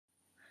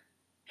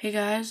Hey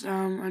guys,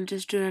 I'm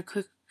just doing a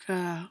quick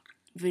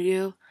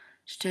video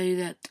to tell you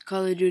that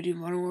Call of Duty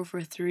Modern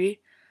Warfare 3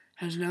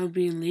 has now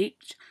been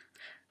leaked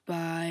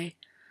by,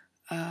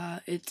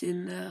 it's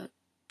in the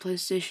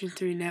PlayStation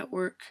 3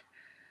 Network,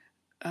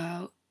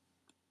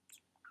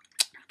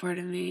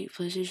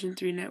 PlayStation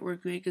 3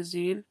 Network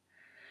magazine.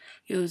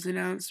 It was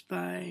announced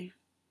by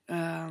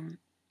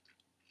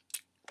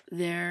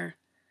their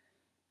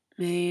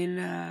main,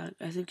 I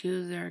think it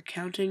was their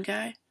accounting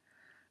guy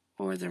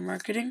or their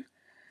marketing.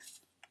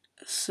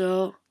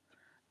 So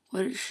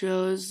what it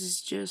shows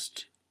is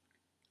just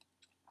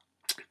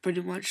pretty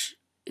much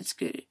it's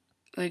good,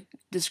 like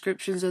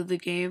descriptions of the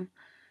game.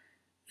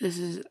 This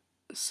is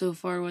so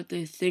far what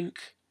they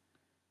think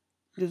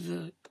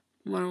the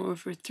Modern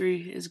Warfare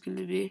 3 is going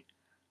to be.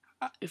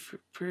 If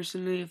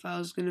I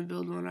was going to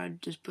build one,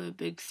 I'd just put a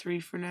big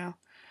 3 for now.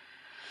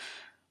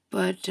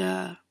 But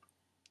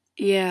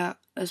yeah,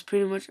 that's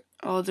pretty much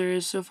all there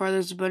is so far.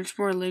 There's a bunch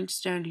more links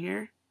down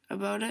here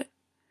about it,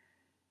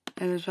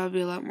 and there's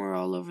probably a lot more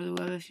all over the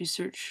web if you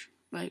search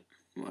like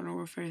Modern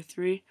Warfare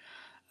 3.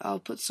 I'll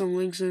put some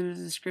links in the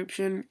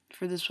description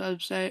for this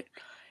website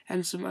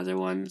and some other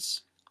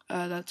ones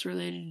that's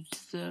related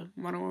to the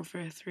Modern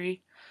Warfare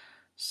 3.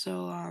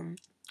 So,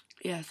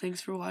 yeah,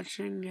 thanks for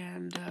watching,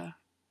 and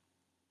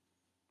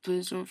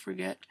please don't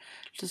forget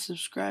to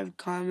subscribe,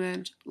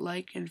 comment,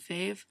 like, and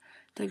fave.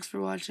 Thanks for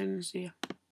watching. See ya.